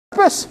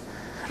purpose.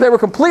 They were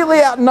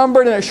completely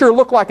outnumbered, and it sure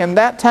looked like in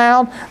that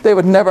town they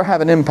would never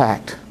have an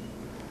impact.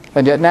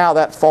 And yet now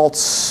that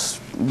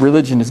false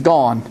religion is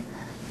gone,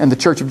 and the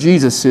Church of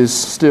Jesus is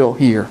still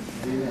here.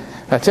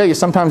 I tell you,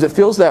 sometimes it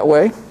feels that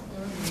way.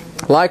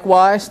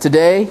 Likewise,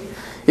 today,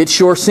 it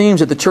sure seems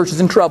that the church is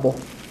in trouble.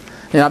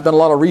 And I've done a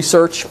lot of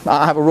research.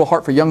 I have a real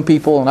heart for young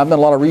people, and I've done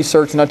a lot of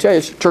research. And I tell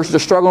you, churches are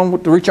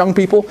struggling to reach young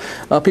people,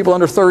 people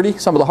under 30,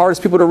 some of the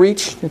hardest people to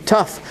reach.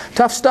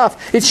 Tough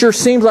stuff. It sure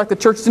seems like the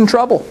church is in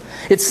trouble.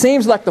 It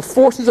seems like the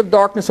forces of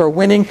darkness are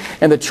winning,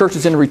 and the church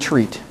is in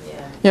retreat.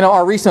 You know,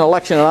 our recent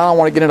election, and I don't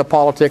want to get into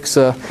politics,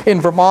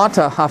 in Vermont,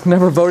 I've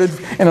never voted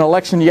in an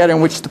election yet in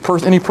which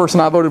any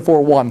person I voted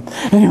for won.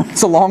 Anyway,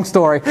 it's a long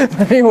story.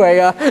 But anyway,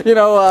 I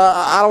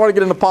don't want to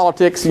get into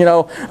politics,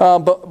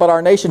 but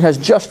our nation has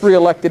just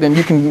reelected, and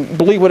you can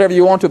believe whatever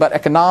you want to about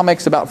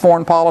economics, about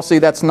foreign policy.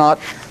 That's not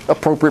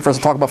appropriate for us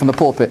to talk about from the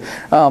pulpit.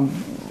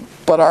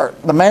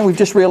 But the man we've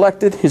just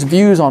reelected, his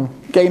views on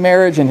gay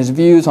marriage and his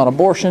views on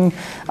abortion,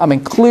 I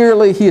mean,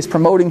 clearly he is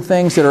promoting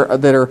things that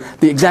are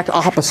the exact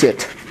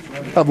opposite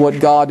of what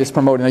God is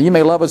promoting. Now, you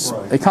may love his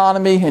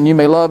economy and you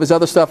may love his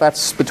other stuff.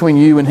 That's between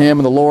you and him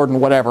and the Lord and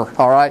whatever,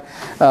 all right?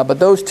 But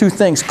those two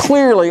things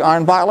clearly are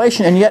in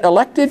violation, and yet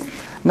elected,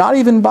 not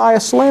even by a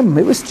slim.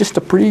 It was just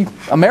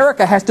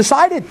America has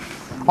decided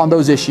on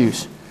those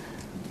issues.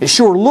 It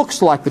sure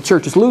looks like the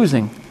church is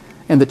losing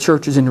and the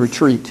church is in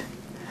retreat.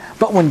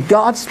 But when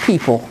God's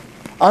people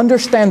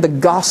understand the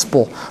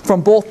gospel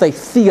from both a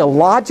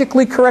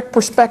theologically correct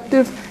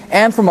perspective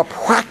and from a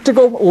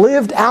practical,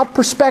 lived-out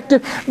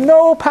perspective,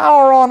 no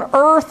power on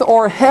earth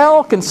or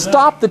hell can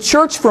stop the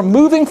church from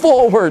moving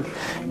forward.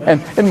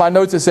 And in my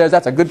notes it says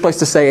that's a good place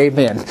to say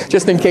amen,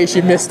 just in case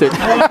you missed it.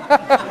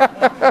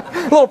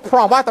 A little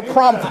prompt.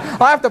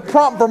 I have to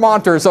prompt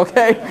Vermonters,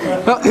 okay?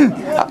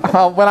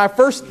 When I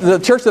first, the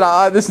church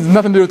this has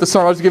nothing to do with the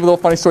sermon, I'll just give you a little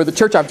funny story. The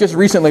church I've just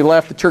recently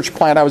left, the church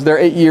plant, I was there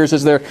 8 years.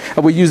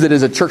 We used it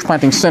as a church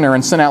planting center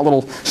and sent out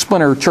little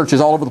splinter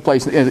churches all over the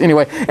place.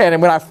 Anyway, and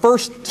when I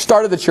first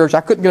started the church, I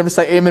couldn't get them to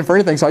say amen for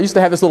anything, so I used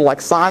to have this little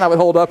sign I would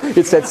hold up.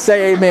 It said,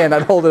 say amen.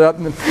 I'd hold it up.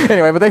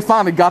 Anyway, but they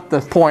finally got the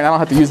point. I don't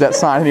have to use that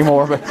sign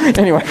anymore. But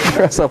anyway,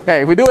 so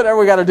hey, we do whatever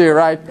we got to do,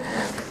 right?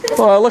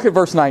 Well, look at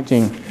verse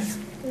 19.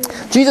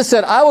 Jesus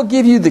said, I will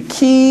give you the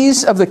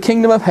keys of the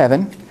kingdom of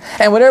heaven,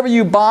 and whatever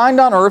you bind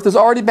on earth is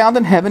already bound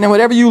in heaven, and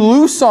whatever you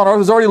loose on earth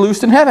is already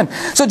loosed in heaven.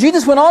 So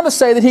Jesus went on to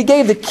say that he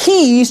gave the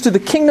keys to the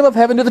kingdom of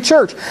heaven to the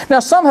church.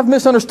 Now, some have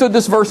misunderstood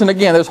this verse, and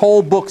again, there's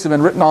whole books have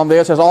been written on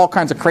this. There's all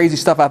kinds of crazy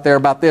stuff out there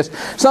about this.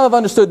 Some have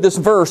understood this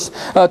verse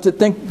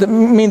to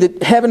mean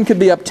that heaven could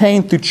be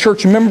obtained through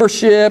church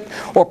membership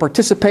or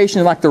participation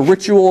in like the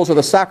rituals or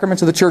the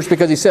sacraments of the church,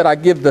 because he said, I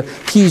give the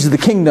keys of the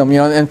kingdom,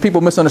 and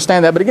people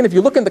misunderstand that. But again, if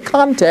you look in the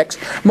context,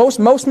 most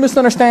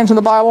misunderstandings in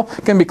the Bible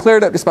can be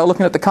cleared up just by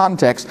looking at the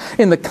context.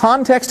 In the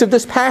context of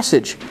this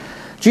passage,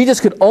 Jesus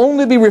could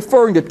only be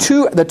referring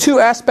to the two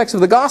aspects of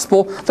the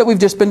gospel that we've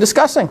just been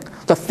discussing.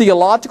 The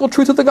theological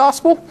truth of the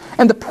gospel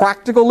and the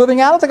practical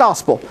living out of the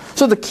gospel.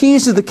 So the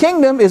keys to the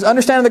kingdom is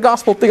understanding the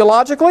gospel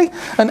theologically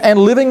and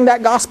living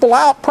that gospel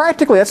out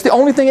practically. That's the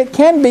only thing it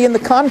can be in the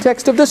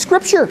context of this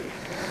scripture.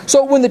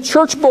 So when the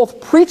church both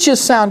preaches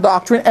sound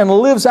doctrine and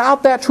lives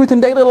out that truth in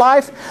daily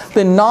life,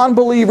 then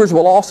non-believers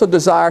will also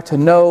desire to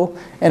know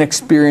and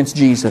experience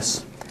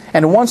Jesus.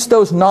 And once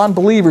those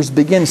non-believers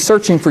begin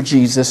searching for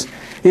Jesus,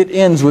 it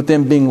ends with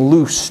them being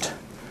loosed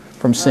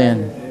from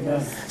sin.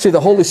 Amen. See,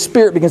 the Holy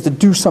Spirit begins to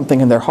do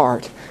something in their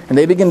heart. And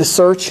they begin to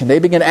search, and they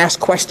begin to ask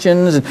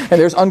questions, and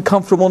there's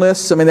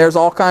uncomfortableness. I mean, there's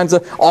all kinds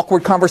of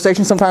awkward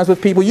conversations sometimes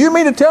with people. You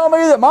mean to tell me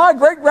that my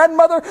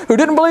great-grandmother who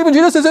didn't believe in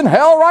Jesus is in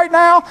hell right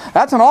now?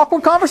 That's an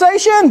awkward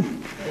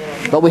conversation.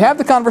 But we have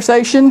the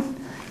conversation,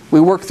 we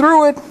work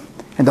through it,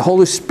 and the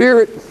Holy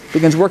Spirit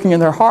begins working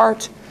in their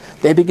heart.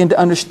 They begin to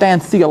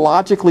understand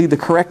theologically the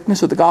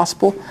correctness of the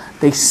gospel.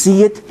 They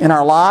see it in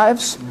our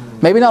lives.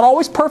 Maybe not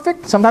always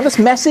perfect. Sometimes it's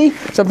messy.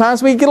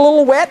 Sometimes we get a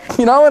little wet,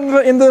 in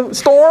the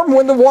storm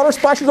when the water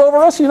splashes over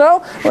us,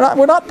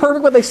 We're not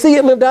perfect, but they see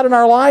it lived out in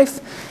our life.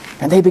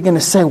 And they begin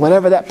to say,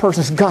 whatever that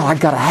person's got, I've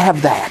got to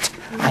have that.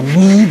 I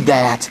need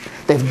that.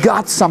 They've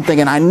got something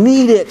and I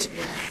need it.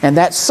 And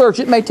that search,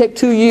 it may take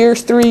 2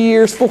 years, 3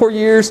 years, 4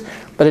 years,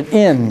 but it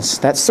ends.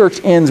 That search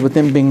ends with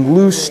them being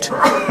loosed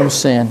from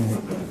sin.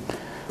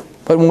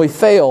 But when we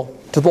fail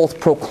to both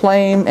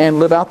proclaim and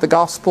live out the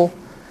gospel,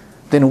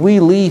 then we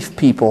leave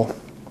people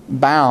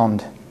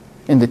bound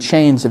in the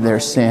chains of their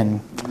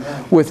sin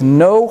with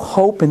no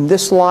hope in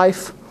this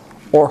life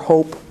or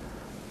hope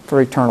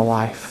for eternal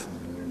life.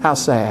 How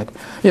sad.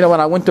 When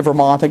I went to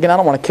Vermont, again, I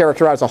don't want to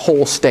characterize a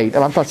whole state.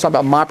 I'm talking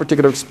about my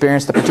particular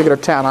experience, the particular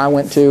town I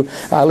went to.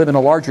 I live in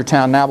a larger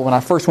town now, but when I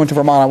first went to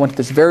Vermont, I went to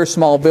this very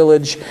small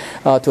village,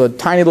 to a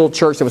tiny little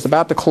church that was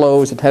about to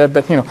close. It had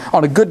been,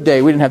 on a good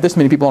day, we didn't have this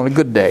many people on a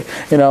good day,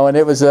 and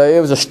it was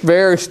a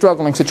very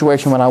struggling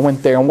situation when I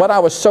went there. And what I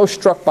was so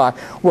struck by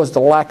was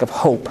the lack of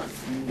hope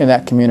in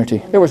that community.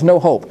 There was no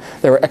hope.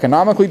 They were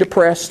economically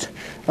depressed.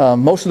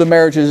 Most of the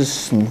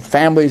marriages and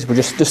families were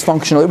just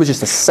dysfunctional. It was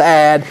just a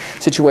sad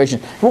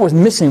situation. What was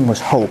missing was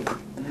hope.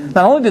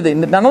 Not only did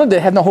they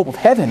have no hope of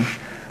heaven,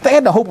 they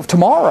had no hope of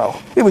tomorrow.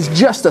 It was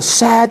just a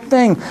sad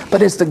thing.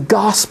 But as the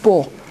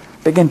gospel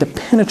began to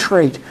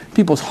penetrate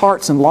people's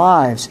hearts and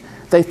lives,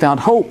 they found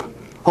hope.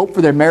 Hope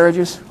for their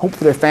marriages, hope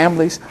for their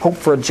families, hope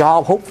for a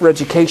job, hope for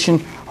education,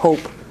 hope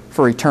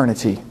for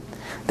eternity.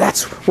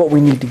 That's what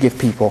we need to give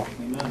people.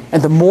 Amen.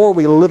 And the more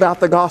we live out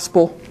the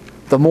gospel,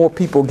 the more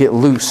people get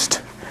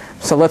loosed.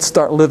 So let's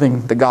start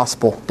living the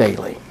gospel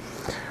daily.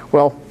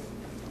 Well,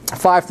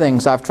 5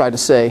 things I've tried to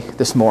say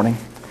this morning.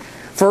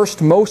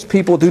 First, most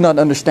people do not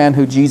understand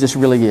who Jesus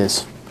really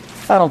is.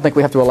 I don't think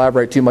we have to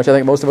elaborate too much. I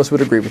think most of us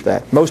would agree with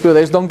that. Most people,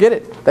 they just don't get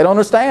it. They don't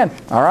understand.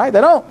 All right?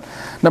 They don't.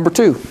 Number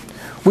 2,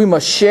 we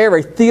must share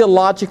a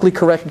theologically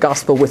correct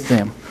gospel with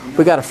them.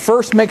 We've got to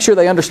first make sure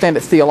they understand it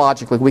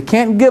theologically. We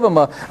can't give them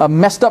a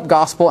messed up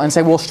gospel and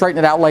say we'll straighten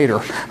it out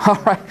later.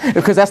 All right?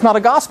 Because that's not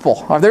a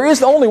gospel. There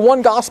is only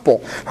one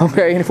gospel.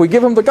 Okay? And if we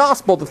give them the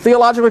gospel, the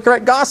theologically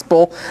correct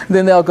gospel,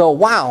 then they'll go,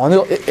 wow. And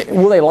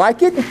will they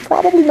like it?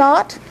 Probably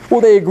not. Will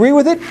they agree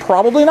with it?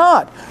 Probably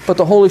not. But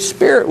the Holy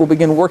Spirit will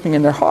begin working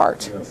in their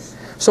heart. Yes.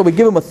 So we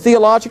give them a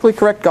theologically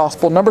correct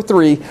gospel. Number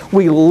 3,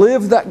 we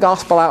live that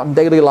gospel out in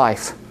daily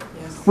life.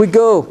 Yes. We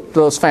go to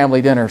those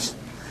family dinners.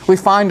 We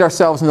find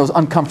ourselves in those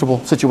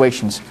uncomfortable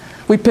situations.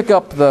 We pick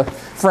up the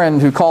friend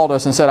who called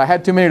us and said, I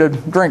had too many to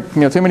drink,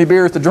 too many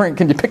beers to drink.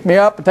 Can you pick me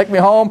up and take me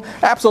home?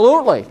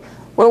 Absolutely.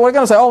 What are we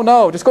going to say? Oh,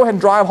 no, just go ahead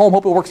and drive home.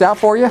 Hope it works out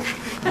for you.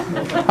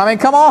 I mean,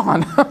 come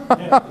on.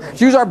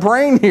 Let's use our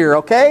brain here,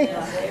 okay?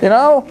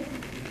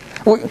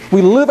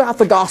 We live out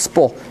the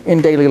gospel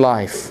in daily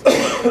life.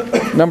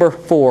 Number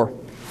 4,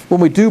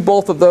 when we do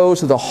both of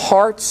those,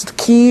 the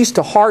keys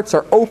to hearts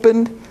are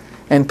opened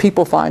and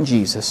people find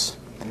Jesus.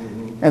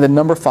 And then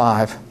number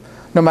 5,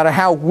 no matter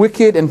how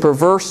wicked and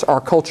perverse our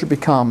culture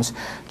becomes,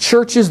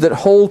 churches that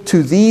hold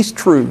to these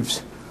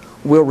truths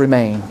will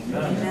remain.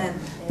 Amen.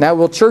 Now,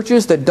 will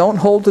churches that don't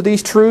hold to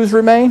these truths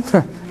remain?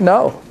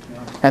 No.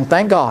 And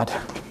thank God.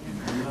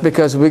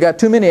 Because we got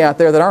too many out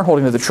there that aren't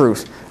holding to the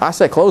truth. I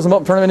say close them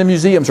up and turn them into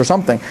museums or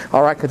something.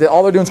 All right, because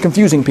all they're doing is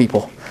confusing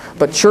people.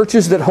 But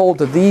churches that hold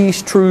to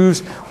these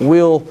truths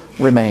will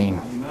remain.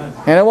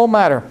 And it won't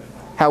matter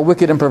how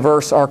wicked and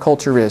perverse our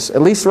culture is.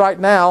 At least right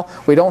now,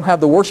 we don't have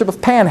the worship of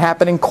Pan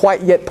happening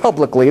quite yet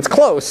publicly. It's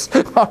close,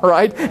 all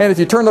right? And if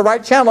you turn the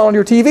right channel on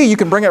your TV, you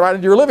can bring it right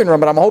into your living room.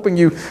 But I'm hoping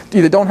you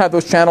either don't have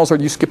those channels or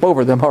you skip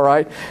over them, all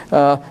right?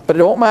 But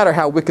it won't matter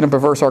how wicked and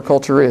perverse our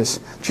culture is.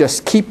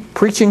 Just keep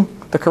preaching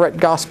the correct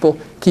gospel,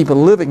 keep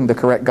living the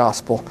correct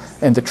gospel,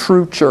 and the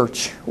true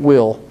church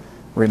will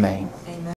remain.